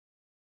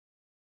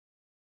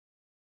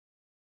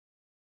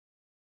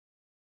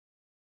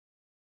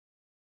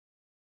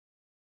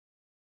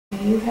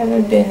You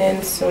haven't been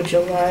in, so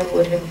July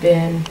would have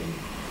been...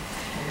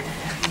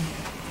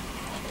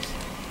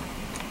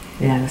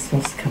 Yeah, I was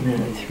supposed to come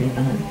in 3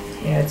 months.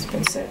 Yeah, it's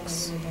been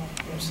 6.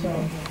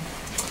 So,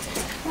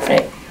 all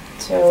right.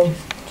 So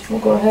we'll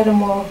go ahead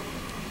and we'll...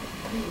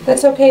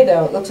 That's okay,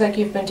 though. It looks like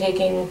you've been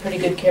taking pretty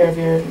good care of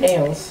your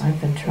nails. I've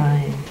been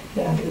trying.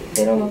 Yeah,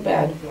 they don't look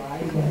bad.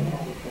 Good.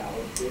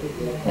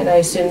 And I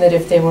assume that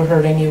if they were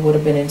hurting, you would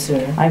have been in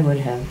sooner. I would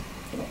have.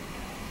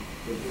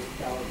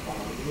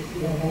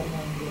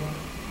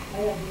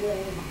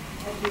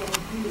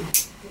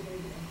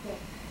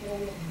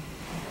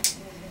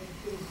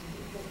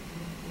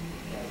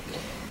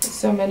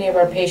 So many of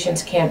our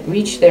patients can't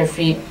reach their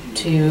feet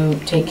to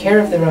take care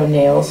of their own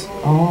nails.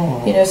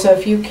 Oh. You know, so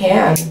if you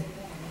can,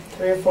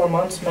 3 or 4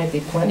 months might be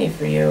plenty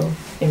for you.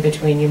 In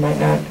between, you might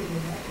not.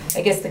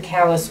 I guess the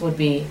callus would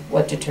be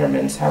what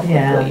determines how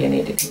quickly you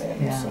need to come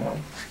in. Yeah. So.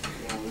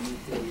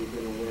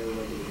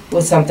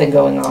 Was something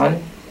going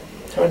on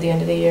toward the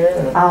end of the year?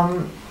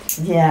 Or?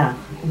 Yeah,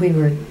 we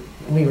were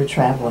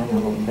traveling a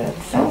little bit.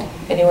 So. Oh,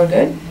 anywhere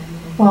good?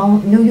 Well,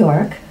 New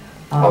York.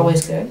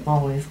 Always good.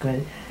 Always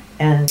good.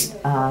 And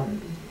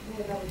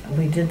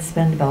we did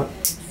spend about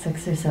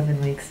 6 or 7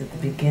 weeks at the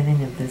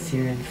beginning of this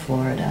year in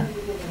Florida.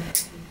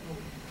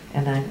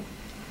 And I'm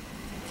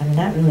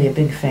not really a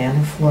big fan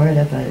of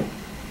Florida, but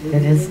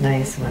it is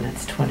nice when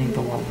it's 20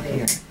 below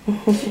here.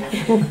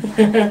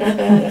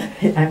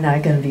 I'm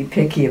not going to be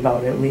picky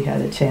about it. We had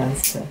a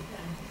chance to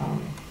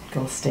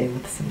go stay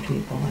with some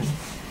people.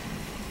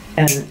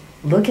 And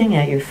looking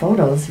at your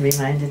photos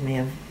reminded me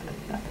of,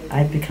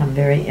 I've become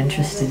very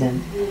interested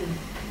in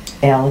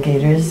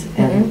alligators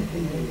and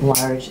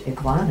large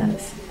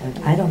iguanas. And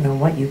I don't know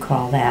what you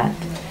call that.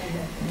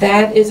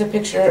 That is a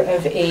picture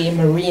of a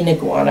marine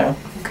iguana.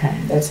 Okay.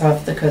 That's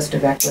off the coast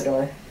of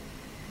Ecuador.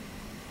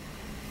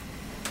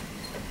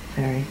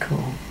 Very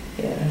cool.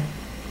 Yeah.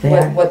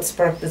 What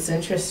sparked this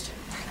interest?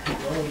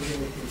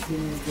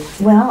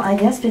 Well, I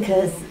guess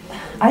because,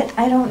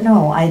 I don't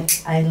know. I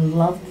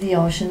love the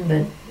ocean,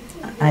 but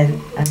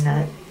I'm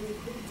not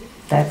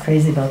that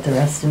crazy about the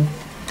rest of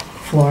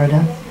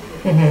Florida.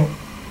 Mm-hmm.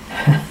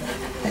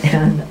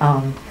 And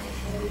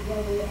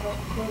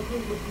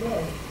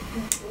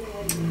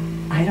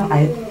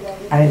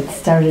I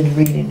started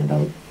reading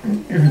about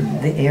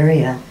the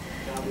area,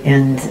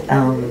 and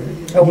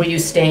oh, were you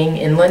staying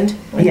inland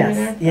when you were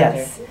there?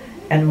 Yes. Okay.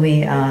 And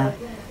we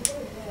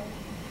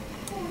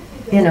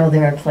you know,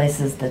 there are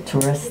places that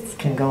tourists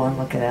can go and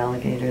look at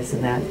alligators,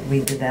 and that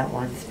we did that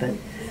once, but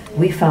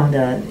we found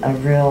a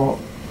real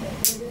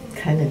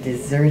kind of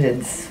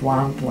deserted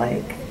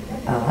swamp-like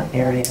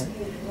area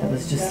that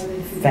was just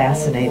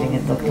fascinating.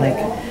 It looked like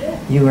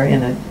you were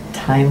in a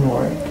time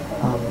warp,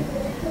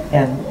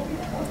 and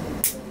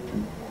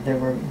there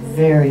were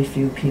very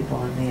few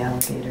people, and the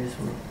alligators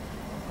were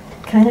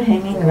kind of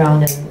hanging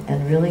around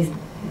and really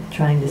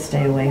trying to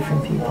stay away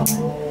from people.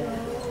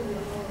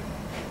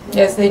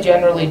 Yes, they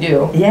generally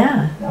do.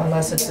 Yeah.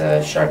 Unless it's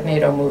a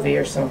Sharknado movie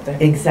or something.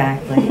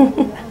 Exactly.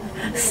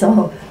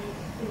 So,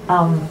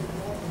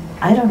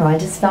 I don't know. I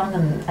just found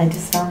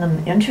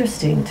them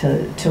interesting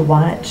to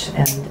watch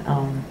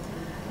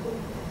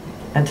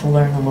and to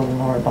learn a little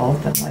more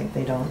about them. Like,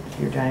 they don't. If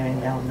you're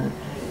driving down the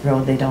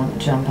road, they don't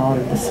jump out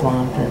of the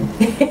swamp and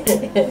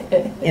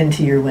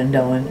into your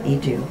window and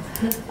eat you.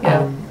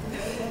 Yeah.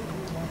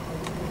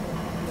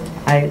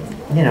 I,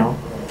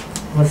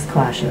 was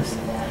cautious.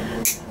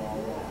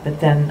 But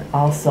then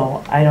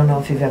also, I don't know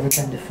if you've ever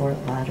been to Fort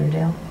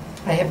Lauderdale.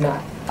 I have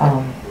not.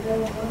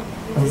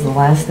 It was the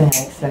last thing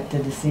I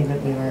expected to see,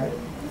 but we were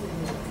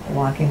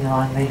walking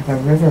along. They have a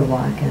river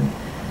walk, and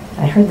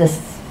I heard this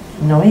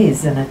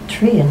noise in a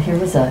tree, and here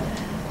was a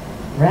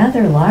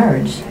rather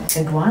large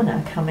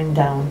iguana coming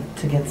down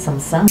to get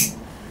some sun. It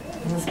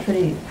was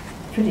pretty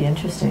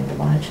interesting to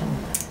watch him.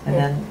 And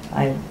then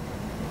I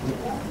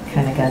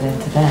kind of got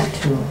into that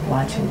too,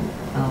 watching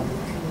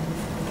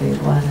the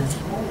iguanas.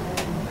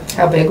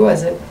 How big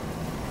was it?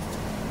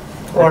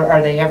 Or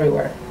are they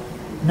everywhere?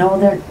 No,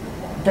 they're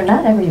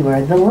not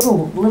everywhere. The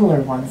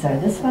littler ones are.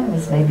 This one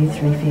was maybe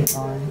 3 feet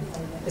long.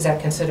 Is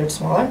that considered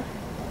smaller?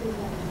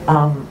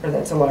 Or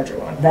that's a larger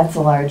one? That's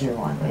a larger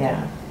one, okay.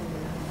 Yeah.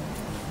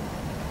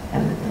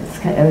 And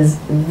it was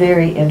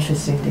very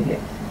interesting to get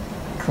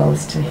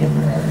close to him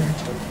or her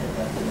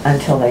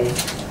until they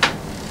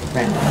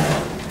ran away.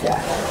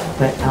 Yeah.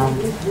 But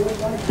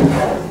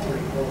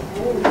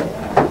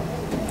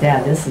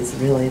yeah, this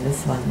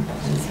one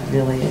is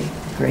really a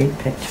great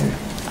picture.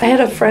 I had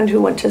a friend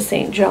who went to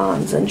St.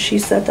 John's, and she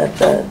said that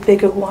the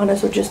big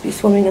iguanas would just be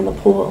swimming in the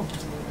pool.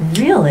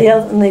 Really?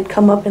 Yeah, and they'd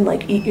come up and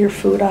like eat your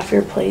food off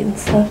your plate and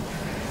stuff.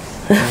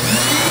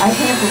 I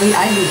can't believe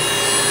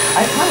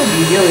I'd probably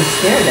be really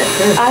scared at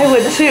first. I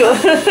would too.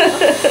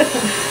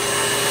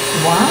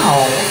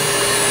 Wow.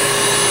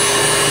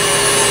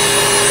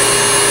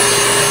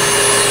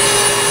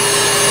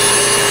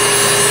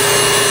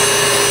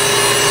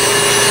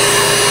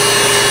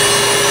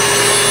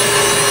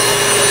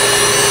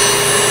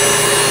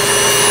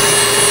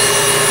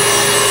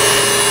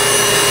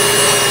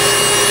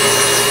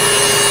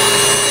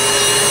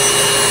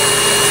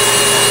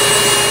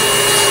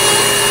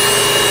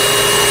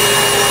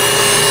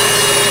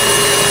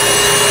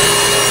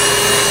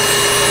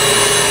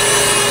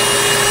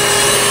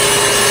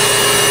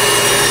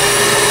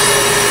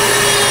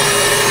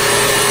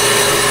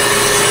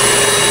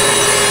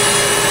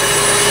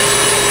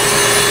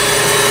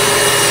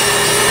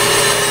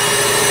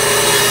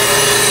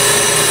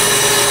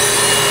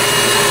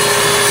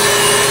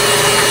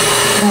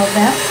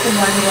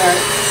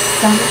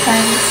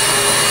 sometimes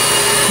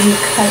you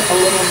cut a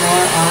little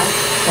more off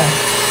the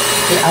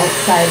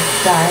outside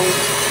side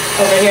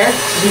Over here?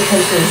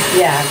 because there's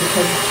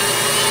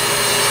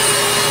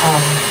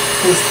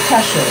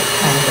pressure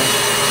kind of.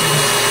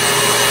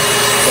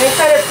 They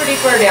cut it pretty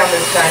far down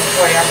this time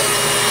for you.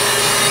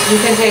 You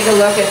can take a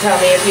look and tell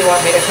me if you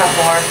want me to cut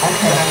more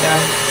when I'm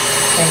done.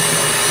 Thank you.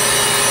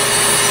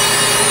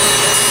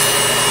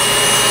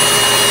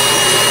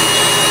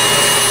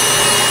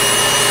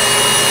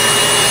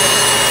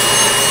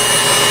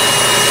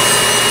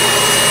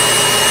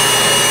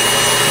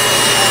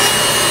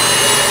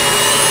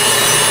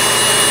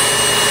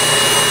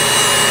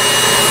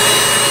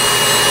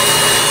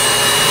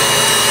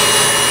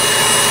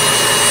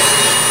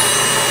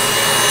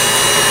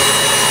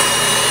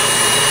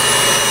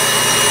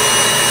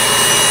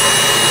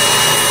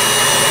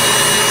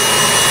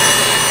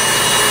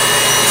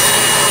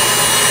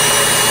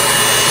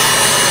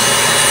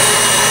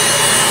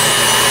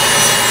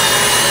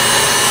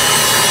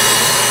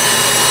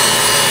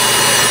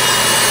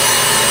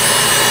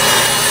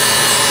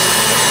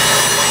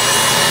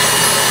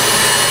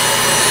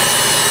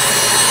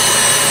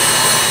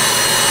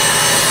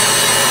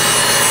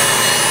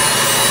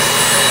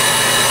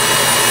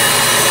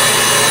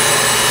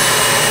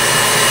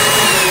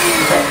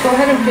 Go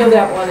ahead and peel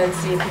that one and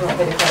see if you want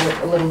me to cut it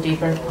a little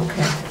deeper.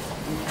 Okay.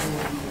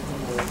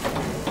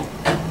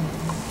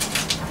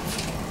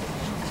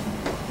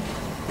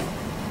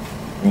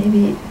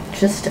 Maybe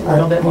just a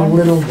little bit more?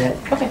 little bit.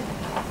 Okay,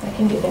 I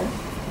can do that.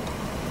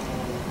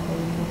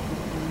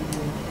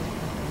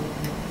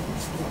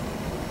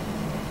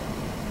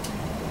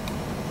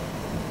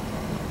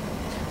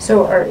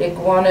 So are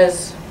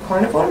iguanas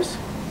carnivores?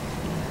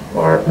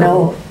 Or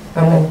No.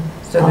 Okay. No.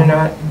 So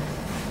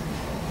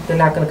they're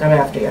not going to come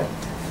after you.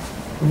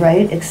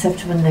 Right,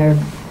 except when they're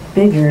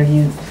bigger,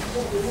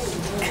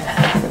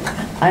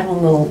 I'm a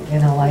little,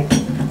 like,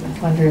 I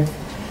wonder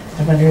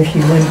if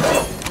you would,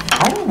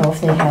 I don't know if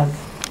they have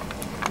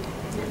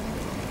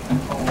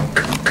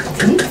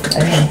teeth. I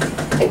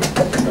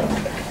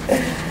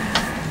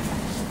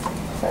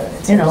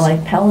mean,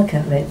 like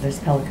pelican, there's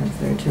pelicans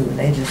there too.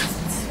 They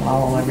just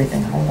swallow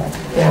everything whole.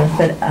 Yeah.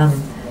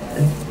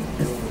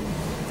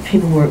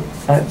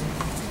 But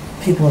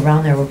people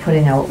around there were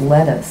putting out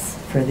lettuce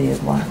for the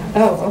iguana.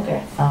 Oh,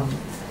 okay.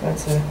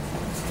 That's a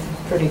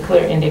pretty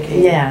clear indicator.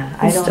 Yeah,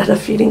 Instead of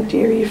feeding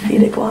deer, you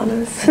feed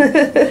iguanas.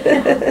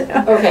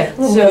 Okay, so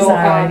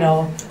bizarre, I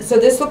know. So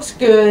this looks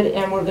good,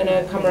 and we're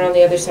gonna come around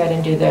the other side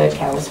and do the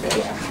callus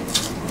video.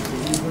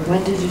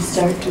 When did you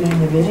start doing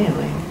the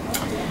videoing?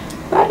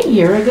 About a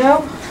year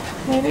ago,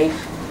 maybe.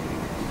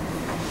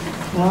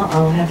 Well,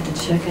 I'll have to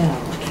check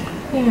out.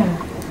 Yeah,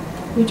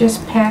 we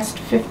just passed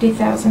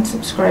 50,000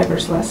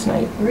 subscribers last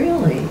night.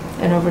 Really?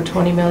 And over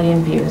 20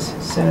 million views,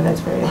 so that's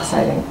very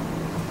exciting.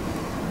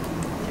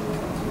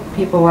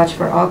 People watch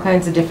for all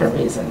kinds of different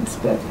reasons,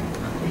 but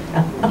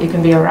you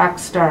can be a rock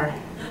star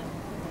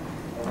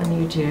on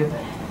YouTube.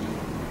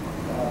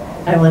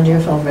 I wonder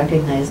if I'll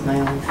recognize my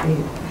own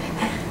feet.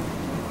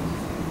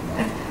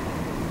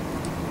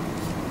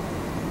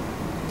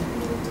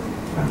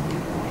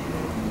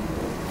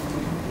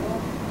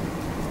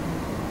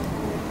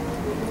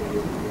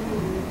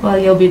 Well,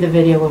 you'll be the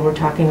video where we're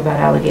talking about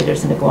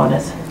alligators and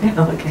iguanas.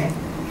 Okay.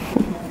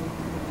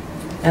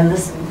 And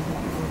this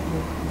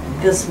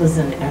was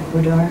in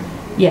Ecuador?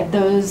 Yeah,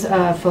 those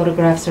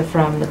photographs are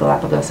from the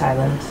Galapagos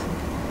Islands.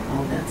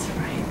 Oh, that's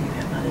right.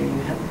 You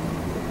have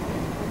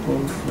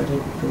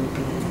bull-footed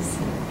boobies.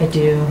 I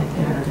do.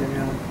 Yeah.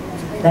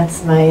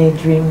 That's my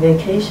dream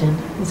vacation.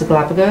 Is it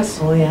Galapagos?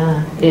 Oh,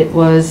 yeah. It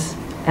was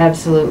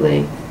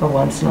absolutely a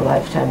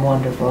once-in-a-lifetime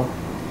wonderful.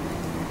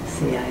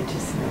 See, I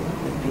just knew it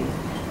would be.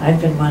 I've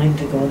been wanting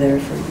to go there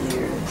for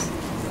years.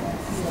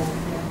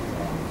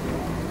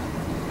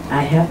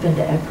 I have been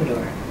to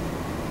Ecuador,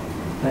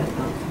 but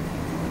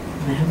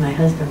my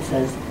husband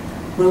says,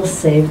 we'll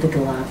save the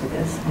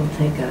Galapagos. We'll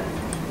take a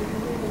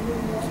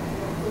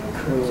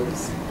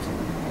cruise.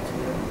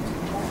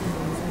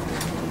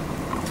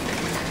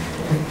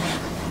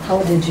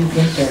 How did you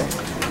get there?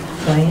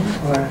 Plane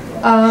or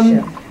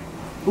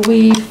ship?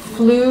 We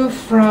flew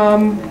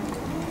from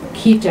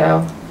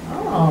Quito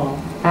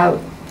Oh. out.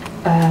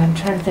 I'm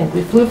trying to think.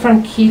 We flew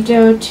from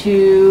Quito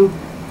to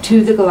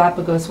the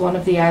Galapagos. One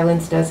of the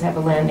islands does have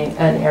an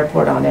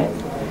airport on it,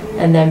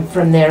 and then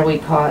from there we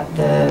caught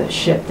the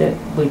ship that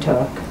we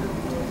took.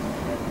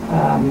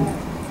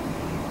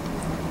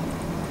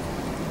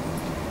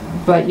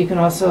 But you can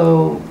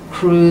also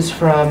cruise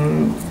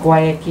from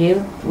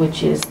Guayaquil,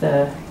 which is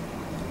the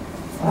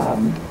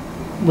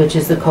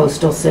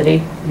coastal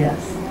city. Yes.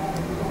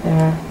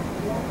 There.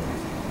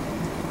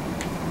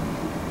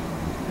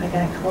 I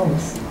got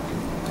close.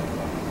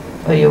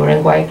 Oh, you were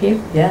in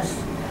Guayaquil? Yes.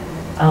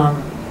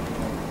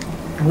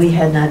 We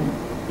had not,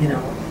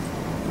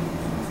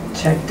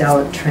 checked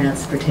out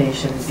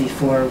transportation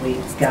before we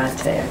got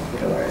to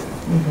Ecuador.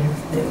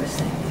 Mm-hmm. They were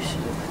saying you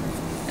should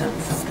have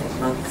done something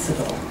months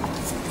ago.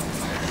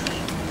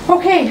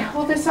 Okay,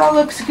 well this all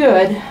looks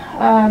good.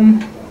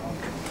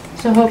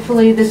 So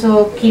hopefully this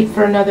will keep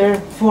for another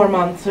 4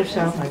 months or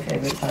so. My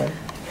favorite part.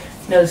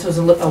 No, this was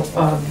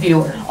a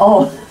viewer.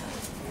 Oh,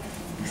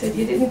 I said,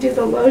 you didn't do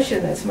the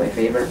lotion, that's my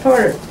favorite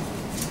part.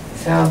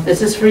 So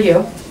this is for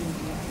you.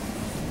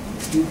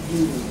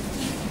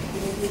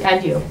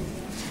 And you.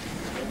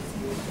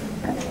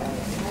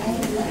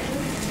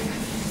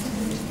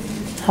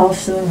 how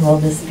soon will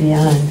this be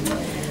on?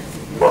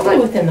 Probably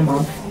within the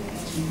month.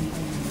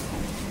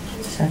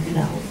 Check it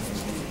out.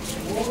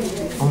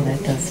 Oh,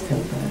 that does feel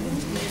good.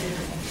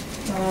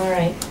 All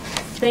right.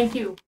 Thank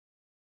you.